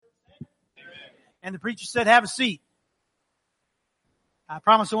And the preacher said, have a seat. I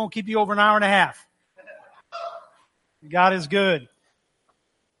promise I won't keep you over an hour and a half. God is good.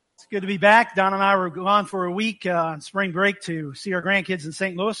 It's good to be back. Don and I were gone for a week on spring break to see our grandkids in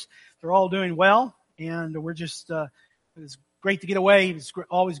St. Louis. They're all doing well, and we're just, it's great to get away. It's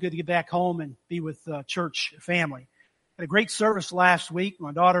always good to get back home and be with church family. Had a great service last week.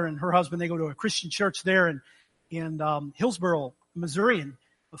 My daughter and her husband, they go to a Christian church there in Hillsboro, Missouri, and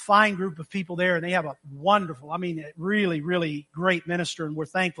a fine group of people there, and they have a wonderful, really, really great minister, and we're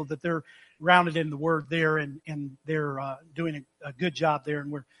thankful that they're rounded in the Word there, and they're doing a good job there,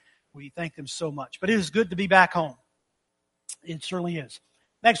 and we thank them so much. But it is good to be back home. It certainly is.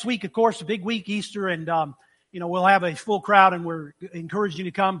 Next week, of course, a big week, Easter, and we'll have a full crowd, and we're encouraging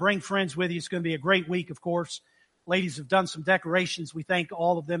you to come. Bring friends with you. It's going to be a great week, of course. Ladies have done some decorations. We thank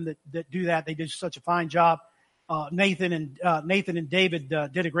all of them that do that. They did such a fine job. Nathan and David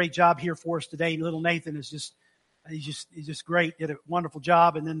did a great job here for us today. Little Nathan is just great. Did a wonderful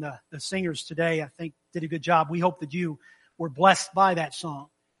job. And then the singers today, I think, did a good job. We hope that you were blessed by that song.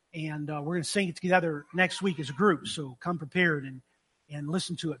 And we're going to sing it together next week as a group. So come prepared and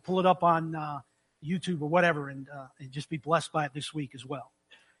listen to it. Pull it up on YouTube or whatever, and just be blessed by it this week as well.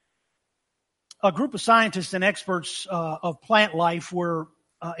 A group of scientists and experts of plant life were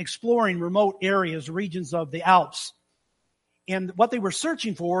exploring remote areas, regions of the Alps. And what they were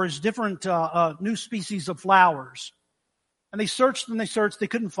searching for is different new species of flowers. And they searched and they searched. They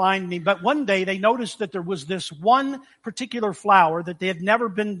couldn't find any. But one day they noticed that there was this one particular flower that they had never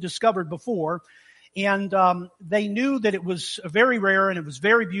been discovered before. And they knew that it was very rare and it was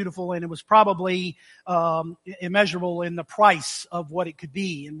very beautiful, and it was probably immeasurable in the price of what it could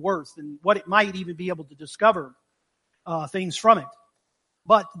be and worth and what it might even be able to discover things from it.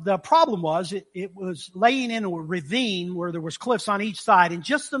 But the problem was it was laying in a ravine where there was cliffs on each side and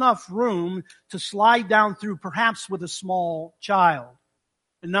just enough room to slide down through, perhaps with a small child.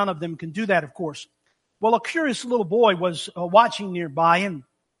 And none of them can do that, of course. Well, a curious little boy was watching nearby,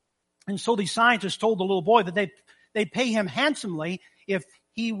 and so these scientists told the little boy that they'd pay him handsomely if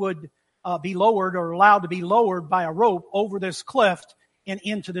he would be lowered or allowed to be lowered by a rope over this cliff and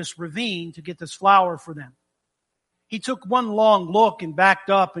into this ravine to get this flower for them. He took one long look and backed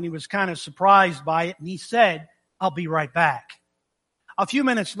up, and he was kind of surprised by it, and he said, "I'll be right back." A few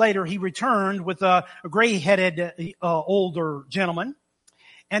minutes later, he returned with a gray-headed older gentleman,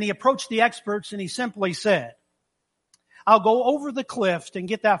 and he approached the experts, and he simply said, "I'll go over the cliff and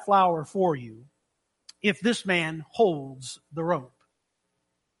get that flower for you if this man holds the rope,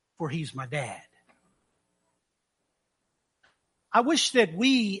 for he's my dad." I wish that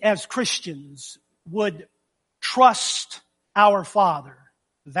we as Christians would trust our Father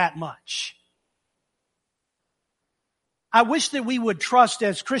that much. I wish that we would trust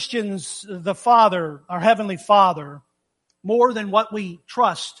as Christians the Father, our Heavenly Father, more than what we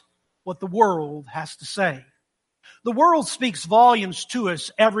trust what the world has to say. The world speaks volumes to us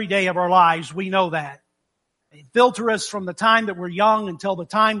every day of our lives. We know that. They filter us from the time that we're young until the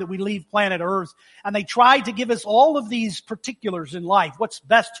time that we leave planet Earth. And they try to give us all of these particulars in life. What's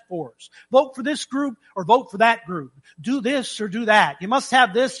best for us? Vote for this group or vote for that group. Do this or do that. You must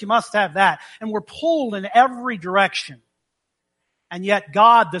have this, you must have that. And we're pulled in every direction. And yet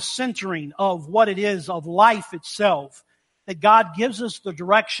God, the centering of what it is of life itself, that God gives us the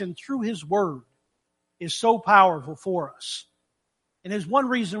direction through His Word, is so powerful for us. And is one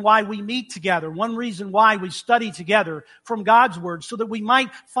reason why we meet together, one reason why we study together from God's Word, so that we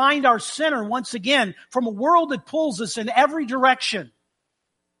might find our center once again from a world that pulls us in every direction.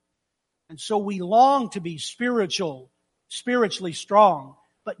 And so we long to be spiritually strong.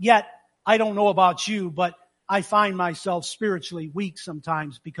 But yet, I don't know about you, but I find myself spiritually weak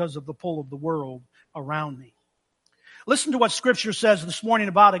sometimes because of the pull of the world around me. Listen to what Scripture says this morning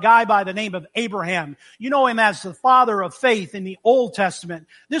about a guy by the name of Abraham. You know him as the father of faith in the Old Testament.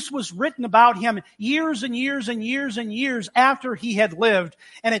 This was written about him years and years and years and years after he had lived.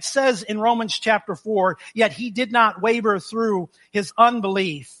 And it says in Romans chapter 4, "Yet he did not waver through his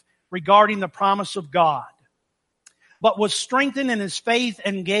unbelief regarding the promise of God, but was strengthened in his faith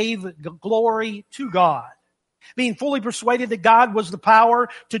and gave glory to God, being fully persuaded that God was the power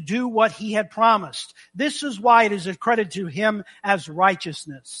to do what He had promised. This is why it is accredited to him as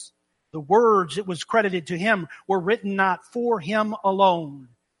righteousness. The words it was credited to him were written not for him alone,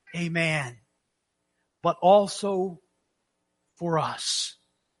 amen, but also for us.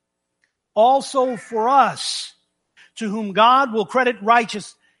 Also for us, to whom God will credit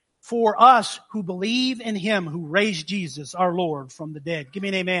righteous, for us who believe in Him who raised Jesus, our Lord, from the dead." Give me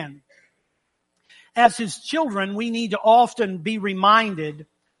an amen. As His children, we need to often be reminded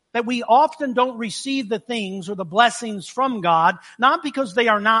that we often don't receive the things or the blessings from God, not because they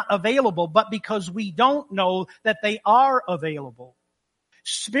are not available, but because we don't know that they are available.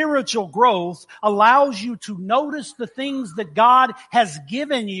 Spiritual growth allows you to notice the things that God has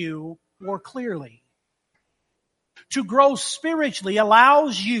given you more clearly. To grow spiritually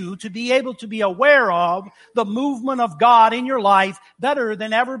allows you to be able to be aware of the movement of God in your life better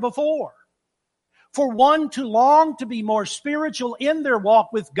than ever before. For one to long to be more spiritual in their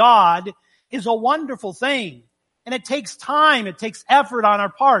walk with God is a wonderful thing. And it takes time, it takes effort on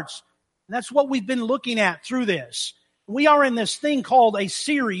our parts. And that's what we've been looking at through this. We are in this thing called a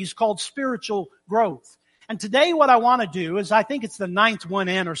series called Spiritual Growth. And today what I want to do is, I think it's the 9th one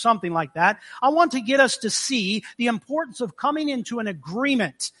in or something like that. I want to get us to see the importance of coming into an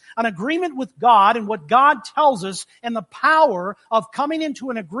agreement with God and what God tells us, and the power of coming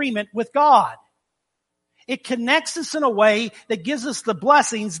into an agreement with God. It connects us in a way that gives us the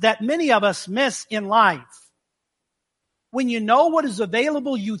blessings that many of us miss in life. When you know what is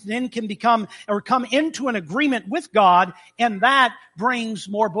available, you then can become or come into an agreement with God, and that brings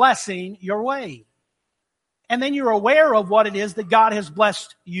more blessing your way. And then you're aware of what it is that God has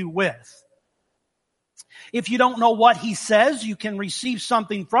blessed you with. If you don't know what He says, you can receive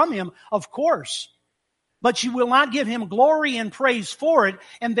something from Him, of course. But you will not give Him glory and praise for it,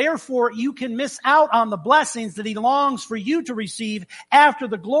 and therefore you can miss out on the blessings that He longs for you to receive after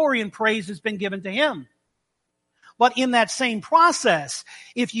the glory and praise has been given to Him. But in that same process,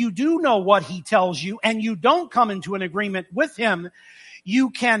 if you do know what He tells you and you don't come into an agreement with Him, you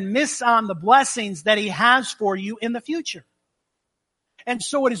can miss on the blessings that He has for you in the future. And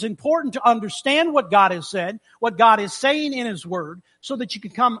so it is important to understand what God has said, what God is saying in His Word, so that you can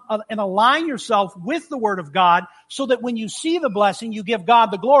come and align yourself with the Word of God, so that when you see the blessing, you give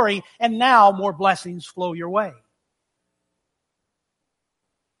God the glory, and now more blessings flow your way.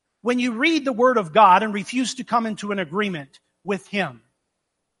 When you read the Word of God and refuse to come into an agreement with Him.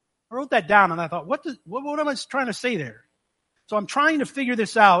 I wrote that down and I thought, what am I trying to say there? So I'm trying to figure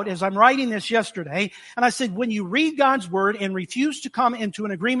this out as I'm writing this yesterday. And I said, when you read God's Word and refuse to come into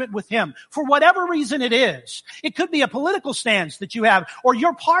an agreement with Him, for whatever reason it is, it could be a political stance that you have or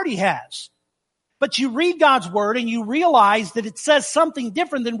your party has. But you read God's Word and you realize that it says something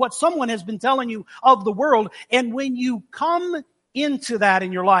different than what someone has been telling you of the world. And when you come into that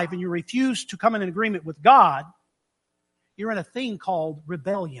in your life and you refuse to come in an agreement with God, you're in a thing called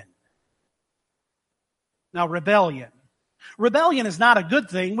rebellion. Now, Rebellion is not a good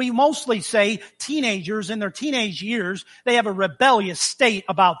thing. We mostly say teenagers in their teenage years, they have a rebellious state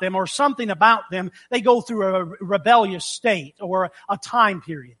about them or something about them. They go through a rebellious state or a time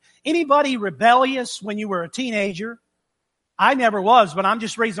period. Anybody rebellious when you were a teenager? I never was, but I'm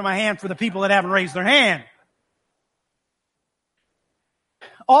just raising my hand for the people that haven't raised their hand.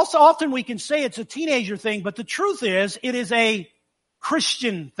 Also, often we can say it's a teenager thing, but the truth is, it is a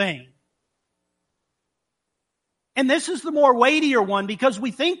Christian thing. And this is the more weightier one, because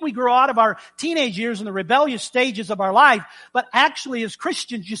we think we grow out of our teenage years and the rebellious stages of our life. But actually, as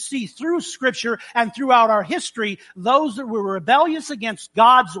Christians, you see through Scripture and throughout our history, those that were rebellious against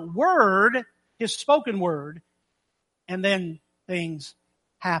God's Word, His spoken Word, and then things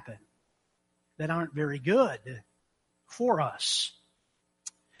happen that aren't very good for us.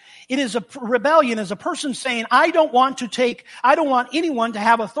 It is rebellion is a person saying, I don't want anyone to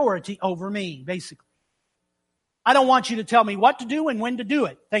have authority over me, basically. I don't want you to tell me what to do and when to do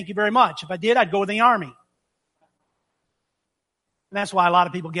it. Thank you very much. If I did, I'd go in the army. And that's why a lot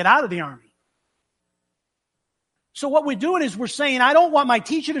of people get out of the army. So what we're doing is we're saying, I don't want my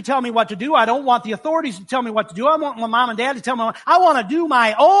teacher to tell me what to do. I don't want the authorities to tell me what to do. I want my mom and dad to tell me. I want to do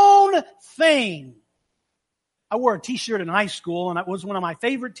my own thing. I wore a t-shirt in high school, and it was one of my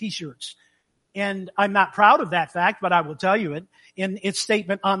favorite t-shirts. And I'm not proud of that fact, but I will tell you it. And its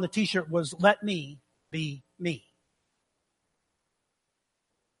statement on the t-shirt was, let me be me.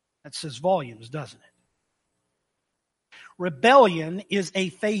 That says volumes, doesn't it? Rebellion is a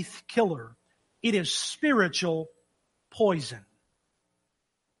faith killer. It is spiritual poison.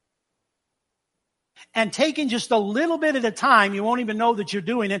 And taking just a little bit at a time, you won't even know that you're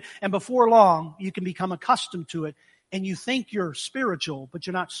doing it. And before long, you can become accustomed to it. And you think you're spiritual, but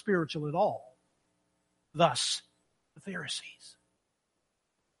you're not spiritual at all. Thus, the Pharisees.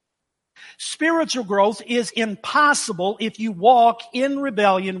 Spiritual growth is impossible if you walk in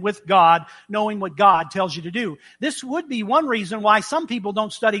rebellion with God, knowing what God tells you to do. This would be one reason why some people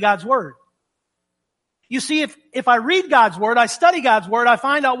don't study God's Word. You see, if I read God's Word, I study God's Word, I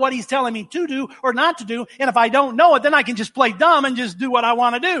find out what He's telling me to do or not to do, and if I don't know it, then I can just play dumb and just do what I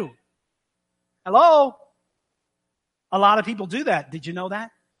want to do. Hello? A lot of people do that. Did you know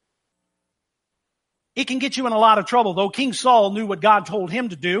that? It can get you in a lot of trouble, though King Saul knew what God told him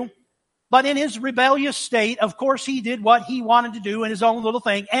to do. But in his rebellious state, of course, he did what he wanted to do in his own little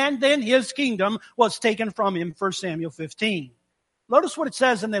thing, and then his kingdom was taken from him, 1 Samuel 15. Notice what it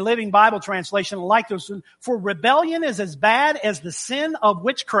says in the Living Bible translation, like this, for rebellion is as bad as the sin of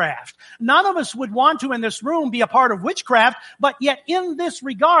witchcraft. None of us would want to in this room be a part of witchcraft, but yet in this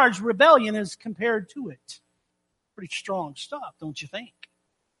regards, rebellion is compared to it. Pretty strong stuff, don't you think?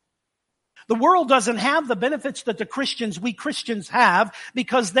 The world doesn't have the benefits that we Christians have,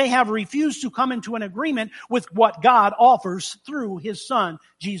 because they have refused to come into an agreement with what God offers through His Son,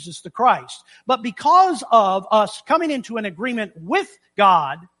 Jesus the Christ. But because of us coming into an agreement with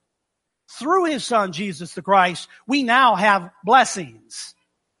God through His Son, Jesus the Christ, we now have blessings.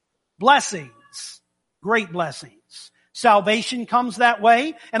 Blessings. Great blessings. Salvation comes that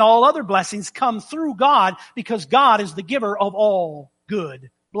way, and all other blessings come through God, because God is the giver of all good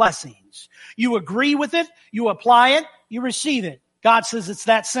blessings. You agree with it, you apply it, you receive it. God says it's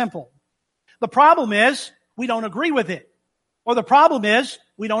that simple. The problem is we don't agree with it. Or the problem is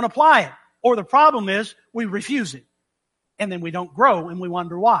we don't apply it. Or the problem is we refuse it. And then we don't grow, and we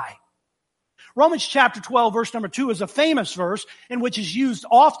wonder why. Romans chapter 12 verse number 2 is a famous verse in which is used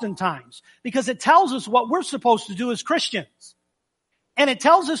oftentimes, because it tells us what we're supposed to do as Christians. And it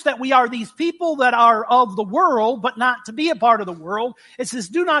tells us that we are these people that are of the world, but not to be a part of the world. It says,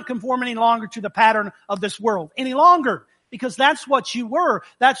 do not conform any longer to the pattern of this world. Any longer. Because that's what you were.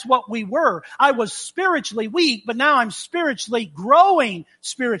 That's what we were. I was spiritually weak, but now I'm spiritually growing,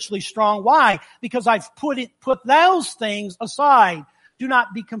 spiritually strong. Why? Because I've put those things aside. Do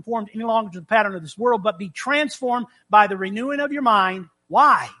not be conformed any longer to the pattern of this world, but be transformed by the renewing of your mind.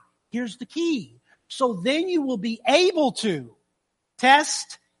 Why? Here's the key. So then you will be able to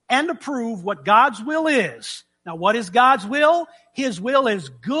test and approve what God's will is. Now, what is God's will? His will is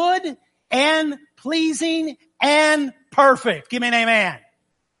good and pleasing and perfect. Give me an amen.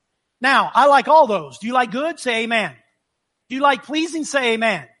 Now, I like all those. Do you like good? Say amen. Do you like pleasing? Say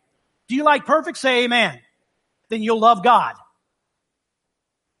amen. Do you like perfect? Say amen. Then you'll love God.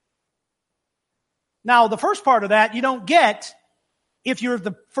 Now, the first part of that you don't get if you're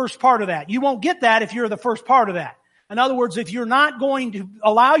the first part of that. You won't get that if you're the first part of that. In other words, if you're not going to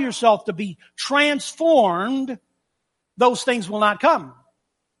allow yourself to be transformed, those things will not come.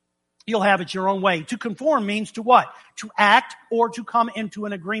 You'll have it your own way. To conform means to what? To act or to come into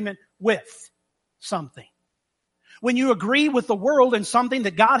an agreement with something. When you agree with the world in something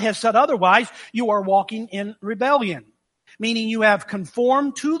that God has said otherwise, you are walking in rebellion. Meaning you have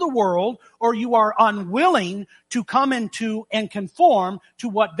conformed to the world, or you are unwilling to come into and conform to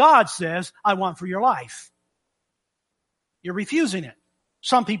what God says, I want for your life. You're refusing it.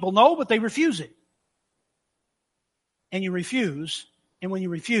 Some people know, but they refuse it. And you refuse, and when you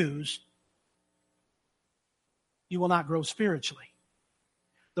refuse, you will not grow spiritually.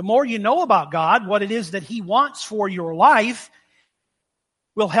 The more you know about God, what it is that He wants for your life,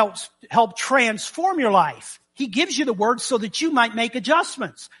 will help transform your life. He gives you the Word so that you might make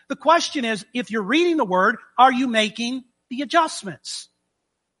adjustments. The question is, if you're reading the Word, are you making the adjustments?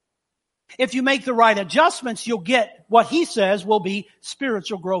 If you make the right adjustments, you'll get what He says will be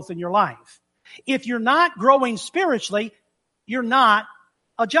spiritual growth in your life. If you're not growing spiritually, you're not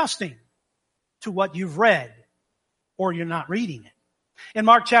adjusting to what you've read, or you're not reading it. In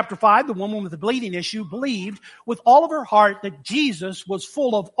Mark chapter 5, the woman with the bleeding issue believed with all of her heart that Jesus was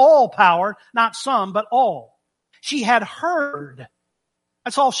full of all power, not some, but all. She had heard.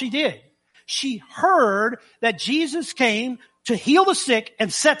 That's all she did. She heard that Jesus came to heal the sick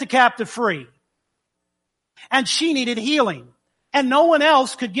and set the captive free. And she needed healing. And no one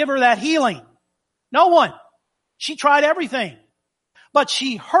else could give her that healing. No one. She tried everything. But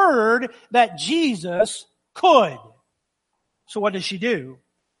she heard that Jesus could. So what does she do?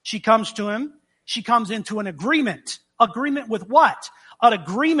 She comes to Him. She comes into an agreement. Agreement with what? An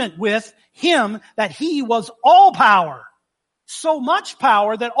agreement with Him that He was all power. So much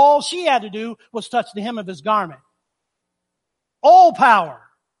power that all she had to do was touch the hem of His garment. All power.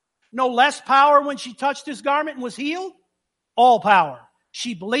 No less power when she touched His garment and was healed. All power.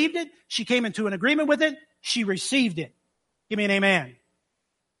 She believed it. She came into an agreement with it. She received it. Give me an amen.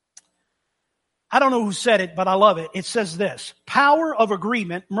 I don't know who said it, but I love it. It says this: power of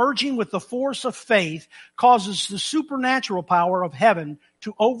agreement merging with the force of faith causes the supernatural power of heaven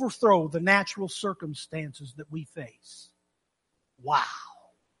to overthrow the natural circumstances that we face. Wow.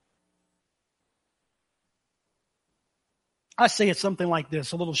 I say it something like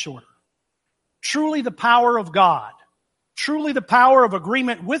this, a little shorter. Truly the power of God, truly the power of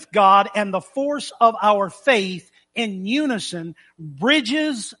agreement with God and the force of our faith in unison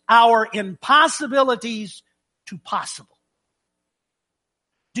bridges our impossibilities to possible.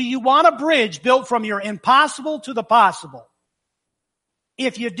 Do you want a bridge built from your impossible to the possible?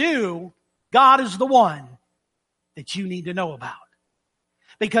 If you do, God is the one that you need to know about.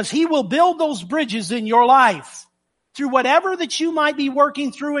 Because He will build those bridges in your life through whatever that you might be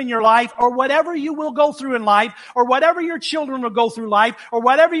working through in your life, or whatever you will go through in life, or whatever your children will go through life, or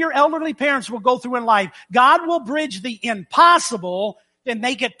whatever your elderly parents will go through in life. God will bridge the impossible and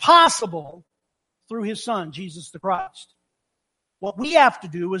make it possible through His Son, Jesus the Christ. What we have to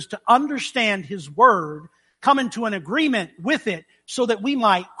do is to understand His Word, come into an agreement with it so that we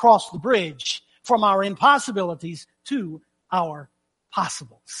might cross the bridge from our impossibilities to our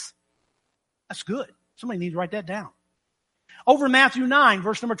possibles. That's good. Somebody needs to write that down. Over in Matthew 9,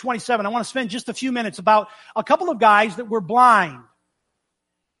 verse number 27, I want to spend just a few minutes about a couple of guys that were blind.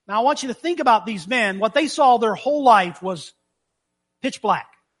 Now I want you to think about these men. What they saw their whole life was pitch black.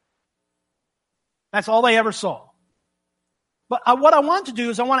 That's all they ever saw. But what I want to do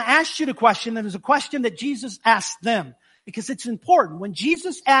is I want to ask you the question that is a question that Jesus asked them, because it's important. When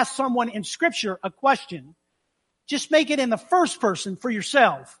Jesus asks someone in Scripture a question, just make it in the first person for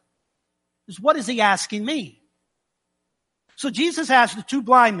yourself. Is what is He asking me? So Jesus asked the two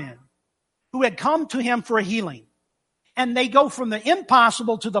blind men who had come to Him for a healing. And they go from the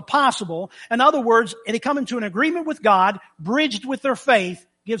impossible to the possible. In other words, they come into an agreement with God, bridged with their faith,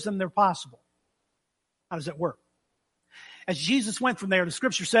 gives them their possible. How does that work? As Jesus went from there, the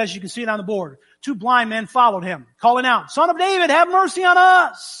Scripture says, you can see it on the board, two blind men followed Him, calling out, "Son of David, have mercy on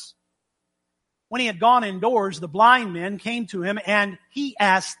us." When He had gone indoors, the blind men came to Him, and He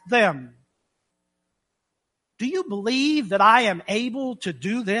asked them, "Do you believe that I am able to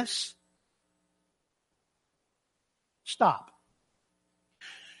do this?" Stop.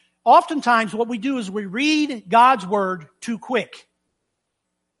 Oftentimes what we do is we read God's Word too quick.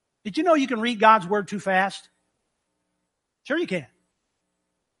 Did you know you can read God's Word too fast? Sure you can.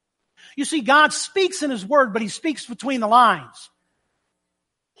 You see, God speaks in His Word, but He speaks between the lines.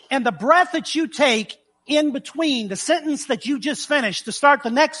 And the breath that you take in between the sentence that you just finished to start the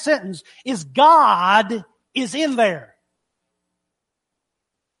next sentence is God is in there.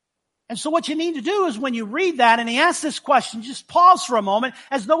 And so what you need to do is when you read that and He asks this question, just pause for a moment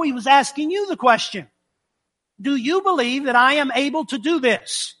as though He was asking you the question. Do you believe that I am able to do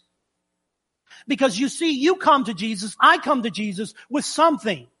this? Because you see, you come to Jesus, I come to Jesus with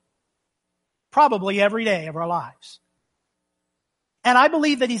something, probably every day of our lives. And I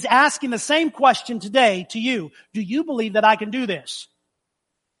believe that He's asking the same question today to you. Do you believe that I can do this?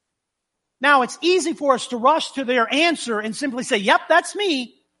 Now, it's easy for us to rush to their answer and simply say, yep, that's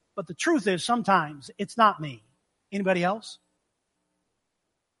me. But the truth is, sometimes it's not me. Anybody else?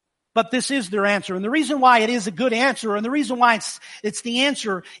 But this is their answer. And the reason why it is a good answer, and the reason why it's the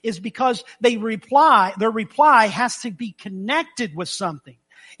answer, is because their reply has to be connected with something.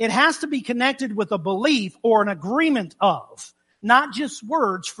 It has to be connected with a belief or an agreement of, not just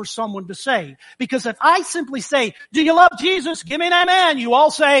words for someone to say. Because if I simply say, "Do you love Jesus? Give me an amen," you all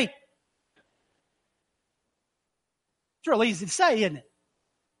say, it's real easy to say, isn't it?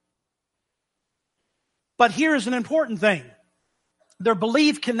 But here's an important thing. Their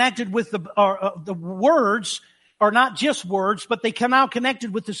belief connected with the words are not just words, but they come now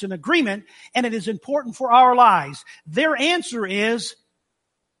connected with this in agreement, and it is important for our lives. Their answer is,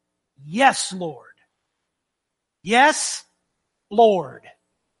 "Yes, Lord." Yes, Lord.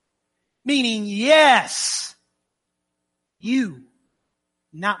 Meaning, yes, you,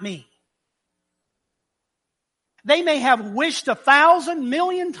 not me. They may have wished 1,000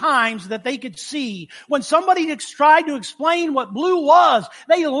 million times that they could see. When somebody tried to explain what blue was,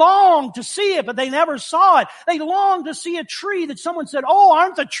 they longed to see it, but they never saw it. They longed to see a tree that someone said, "Oh,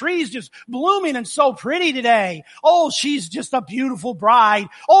 aren't the trees just blooming and so pretty today? Oh, she's just a beautiful bride.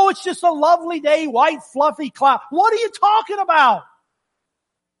 Oh, it's just a lovely day, white fluffy cloud." What are you talking about?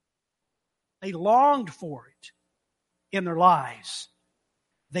 They longed for it in their lives.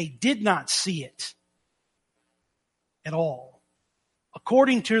 They did not see it at all.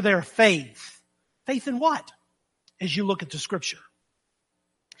 According to their faith. Faith in what? As you look at the Scripture.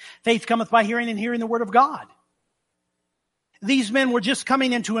 Faith cometh by hearing, and hearing the Word of God. These men were just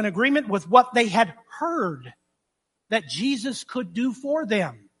coming into an agreement with what they had heard that Jesus could do for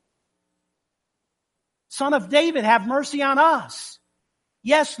them. "Son of David, have mercy on us."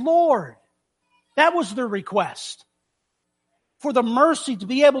 Yes, Lord. That was their request. For the mercy to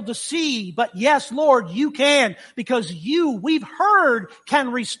be able to see. But yes, Lord, you can, because you, we've heard,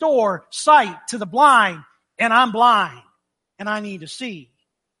 can restore sight to the blind, and I'm blind, and I need to see.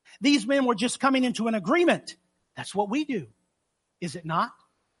 These men were just coming into an agreement That's what we do, is it not?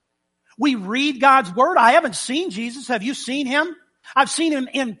 We read God's Word. I haven't seen Jesus. Have you seen Him? I've seen Him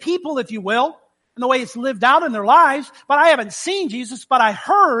in people, if you will, and the way it's lived out in their lives, but I haven't seen Jesus, but I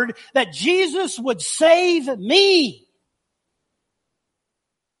heard that Jesus would save me.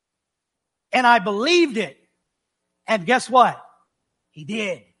 And I believed it. And guess what? He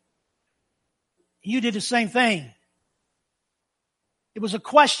did. You did the same thing. It was a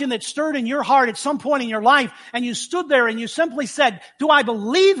question that stirred in your heart at some point in your life, and you stood there and you simply said, do I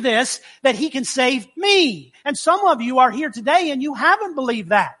believe this, that He can save me? And some of you are here today and you haven't believed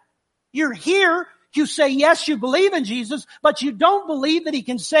that. You're here, you say yes, you believe in Jesus, but you don't believe that He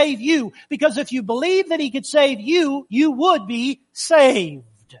can save you. Because if you believe that He could save you, you would be saved.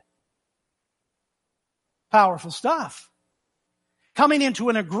 Powerful stuff. Coming into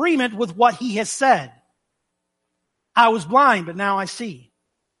an agreement with what He has said. I was blind, but now I see.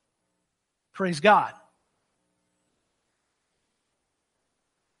 Praise God.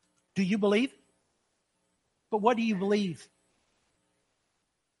 Do you believe? But what do you believe?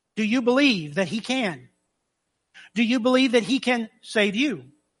 Do you believe that He can? Do you believe that He can save you?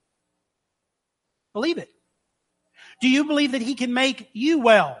 Believe it. Do you believe that He can make you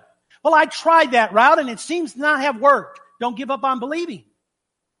well? Well, I tried that route and it seems to not have worked. Don't give up on believing.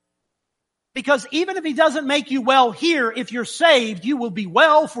 Because even if He doesn't make you well here, if you're saved, you will be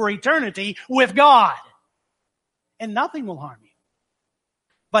well for eternity with God. And nothing will harm you.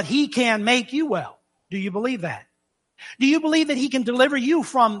 But He can make you well. Do you believe that? Do you believe that He can deliver you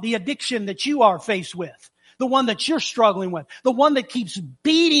from the addiction that you are faced with? The one that you're struggling with. The one that keeps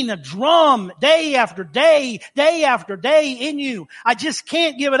beating a drum day after day, day after day in you. I just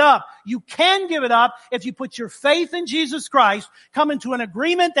can't give it up. You can give it up if you put your faith in Jesus Christ, come into an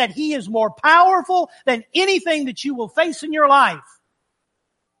agreement that He is more powerful than anything that you will face in your life.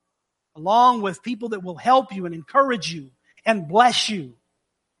 Along with people that will help you and encourage you and bless you.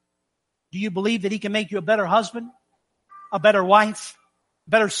 Do you believe that He can make you a better husband, a better wife,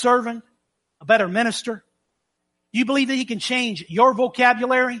 a better servant, a better minister? Do you believe that He can change your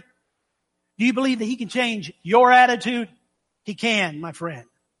vocabulary? Do you believe that He can change your attitude? He can, my friend.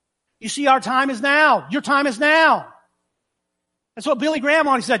 You see, our time is now. Your time is now. That's what Billy Graham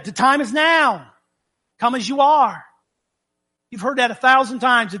always said. The time is now. Come as you are. You've heard that 1,000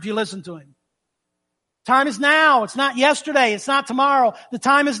 times if you listen to him. Time is now. It's not yesterday. It's not tomorrow. The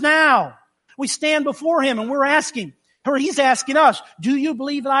time is now. We stand before Him and we're asking, or He's asking us, do you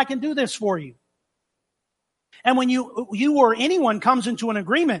believe that I can do this for you? And when you or anyone comes into an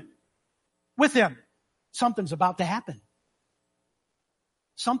agreement with Him, something's about to happen.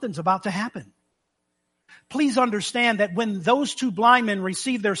 Something's about to happen. Please understand that when those two blind men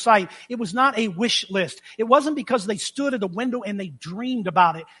received their sight, it was not a wish list. It wasn't because they stood at a window and they dreamed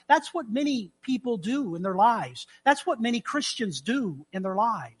about it. That's what many people do in their lives. That's what many Christians do in their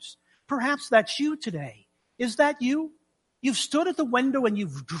lives. Perhaps that's you today. Is that you? You've stood at the window and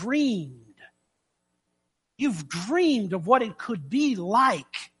you've dreamed. You've dreamed of what it could be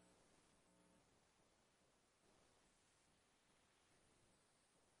like.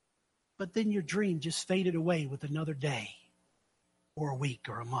 But then your dream just faded away with another day or a week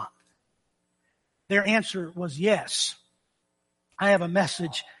or a month. Their answer was yes. I have a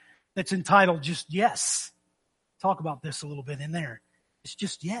message that's entitled Just Yes. Talk about this a little bit in there. It's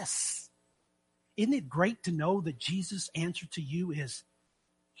just yes. Isn't it great to know that Jesus' answer to you is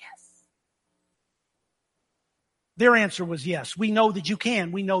yes? Their answer was yes. We know that you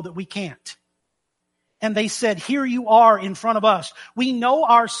can. We know that we can't. And they said, here you are in front of us. We know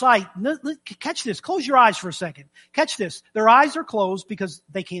our sight. Catch this. Close your eyes for a second. Catch this. Their eyes are closed because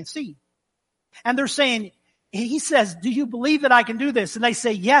they can't see. And they're saying, He says, do you believe that I can do this? And they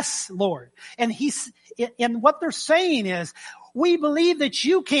say, yes, Lord. And what they're saying is, we believe that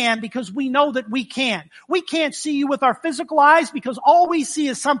you can because we know that we can't. We can't see you with our physical eyes because all we see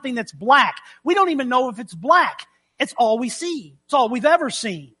is something that's black. We don't even know if it's black. It's all we see. It's all we've ever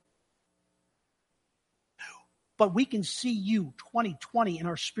seen. But we can see you 20/20 in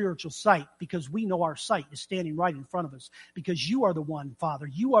our spiritual sight because we know our sight is standing right in front of us. Because you are the one, Father.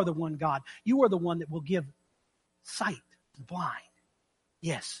 You are the one, God. You are the one that will give sight to the blind.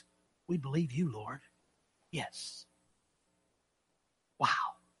 Yes, we believe you, Lord. Yes. Wow.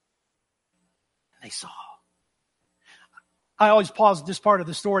 And they saw. I always pause at this part of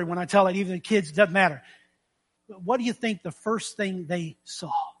the story when I tell it, even the kids, it doesn't matter. What do you think the first thing they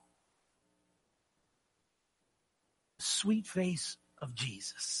saw? The sweet face of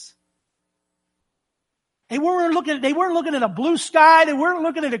Jesus. They weren't looking at a blue sky. They weren't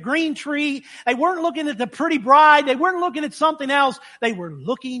looking at a green tree. They weren't looking at the pretty bride. They weren't looking at something else. They were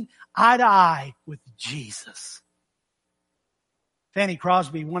looking eye to eye with Jesus. Fanny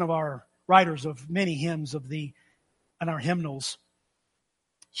Crosby, one of our writers of many hymns in our hymnals,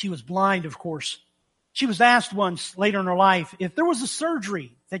 she was blind, of course. She was asked once later in her life, if there was a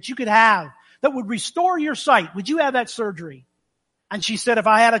surgery that you could have that would restore your sight, would you have that surgery? And she said, if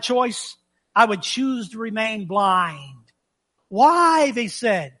I had a choice, I would choose to remain blind. Why, they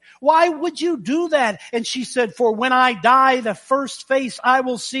said. Why would you do that? And she said, for when I die, the first face I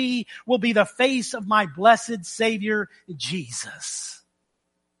will see will be the face of my blessed Savior, Jesus.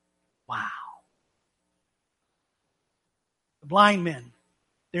 Wow. The blind men,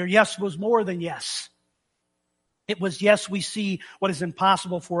 their yes was more than yes. It was, yes, we see what is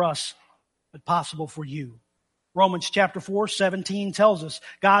impossible for us, but possible for you. Romans chapter 4:17 tells us,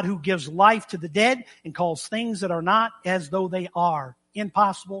 God who gives life to the dead and calls things that are not as though they are.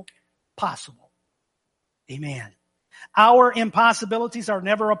 Impossible, possible. Amen. Our impossibilities are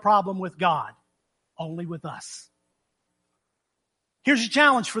never a problem with God, only with us. Here's your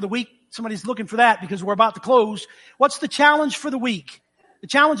challenge for the week. Somebody's looking for that because we're about to close. What's the challenge for the week? The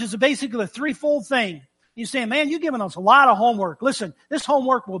challenge is basically a threefold thing. You're saying, man, you're giving us a lot of homework. Listen, this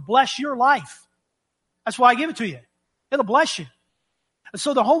homework will bless your life. That's why I give it to you. It'll bless you. And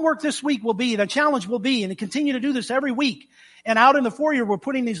so the homework this week will be, the challenge will be, and to continue to do this every week. And out in the foyer, we're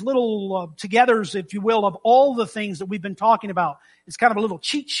putting these little togethers, if you will, of all the things that we've been talking about. It's kind of a little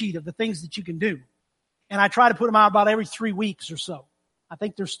cheat sheet of the things that you can do. And I try to put them out about every 3 weeks or so. I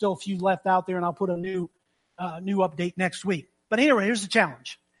think there's still a few left out there, and I'll put a new update next week. But anyway, here's the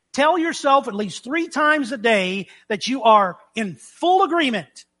challenge. Tell yourself at least 3 times a day that you are in full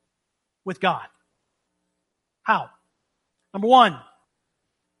agreement with God. How? Number 1,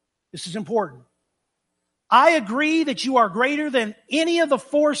 this is important. I agree that you are greater than any of the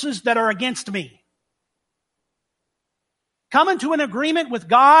forces that are against me. Come into an agreement with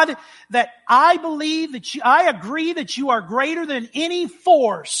God that I agree that you are greater than any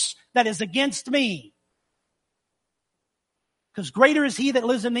force that is against me. Because greater is He that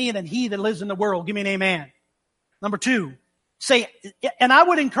lives in me than he that lives in the world. Give me an amen. Number 2. Say, and I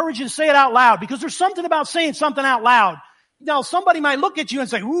would encourage you to say it out loud, because there's something about saying something out loud. Now, somebody might look at you and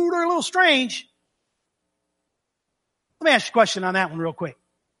say, ooh, they're a little strange. Let me ask you a question on that one real quick.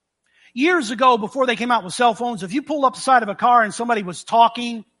 Years ago, before they came out with cell phones, if you pulled up the side of a car and somebody was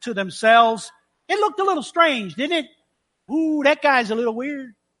talking to themselves, it looked a little strange, didn't it? Ooh, that guy's a little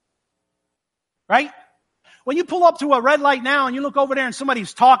weird. Right? When you pull up to a red light now and you look over there and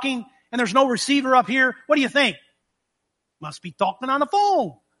somebody's talking and there's no receiver up here, what do you think? Must be talking on the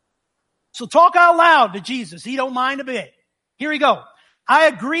phone. So talk out loud to Jesus. He don't mind a bit. Here we go. I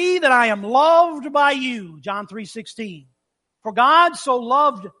agree that I am loved by you. John 3:16. For God so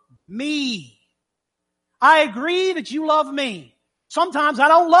loved me. I agree that you love me. Sometimes I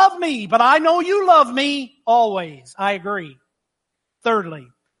don't love me, but I know you love me always. I agree. Thirdly,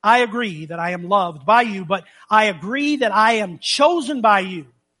 I agree that I am loved by you, but I agree that I am chosen by you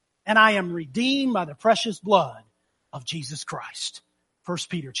and I am redeemed by the precious blood of Jesus Christ. 1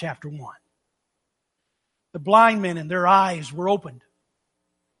 Peter chapter 1. The blind men and their eyes were opened.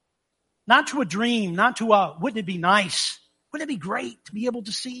 Not to a dream, not to a, wouldn't it be nice? Wouldn't it be great to be able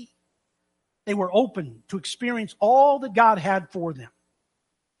to see? They were open to experience all that God had for them.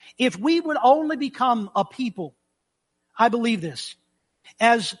 If we would only become a people, I believe this,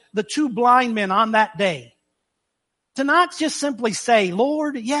 as the 2 blind men on that day, to not just simply say,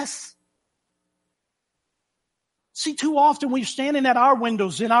 Lord, yes. See, too often we're standing at our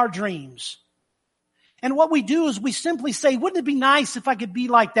windows in our dreams. And what we do is we simply say, wouldn't it be nice if I could be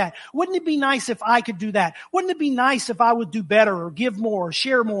like that? Wouldn't it be nice if I could do that? Wouldn't it be nice if I would do better or give more or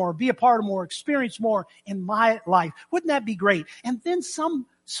share more or be a part of more, experience more in my life? Wouldn't that be great? And then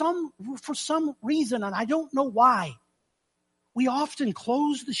for some reason, and I don't know why, we often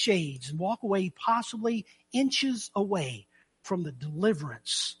close the shades and walk away possibly inches away from the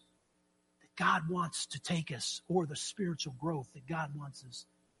deliverance that God wants to take us, or the spiritual growth that God wants us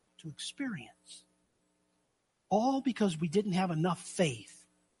to experience. All because we didn't have enough faith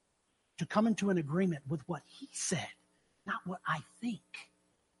to come into an agreement with what He said, not what I think.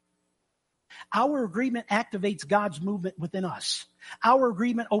 Our agreement activates God's movement within us. Our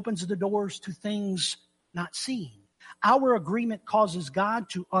agreement opens the doors to things not seen. Our agreement causes God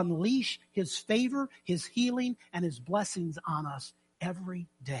to unleash His favor, His healing, and His blessings on us every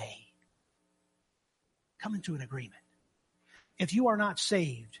day. Come into an agreement. If you are not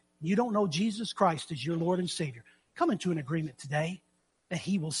saved, you don't know Jesus Christ as your Lord and Savior, come into an agreement today that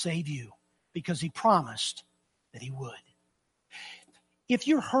He will save you, because He promised that He would. if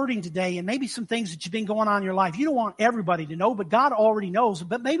you're hurting today and maybe some things that you've been going on in your life, you don't want everybody to know, but God already knows.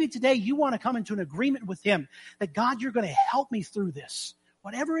 But maybe today you want to come into an agreement with Him that, God, you're going to help me through this.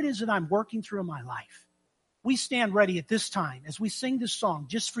 Whatever it is that I'm working through in my life. We stand ready at this time as we sing this song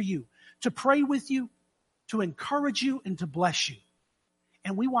just for you, to pray with you, to encourage you, and to bless you.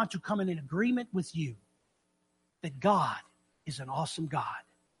 And we want to come in agreement with you that God is an awesome God.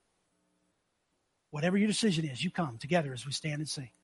 Whatever your decision is, you come together as we stand and sing.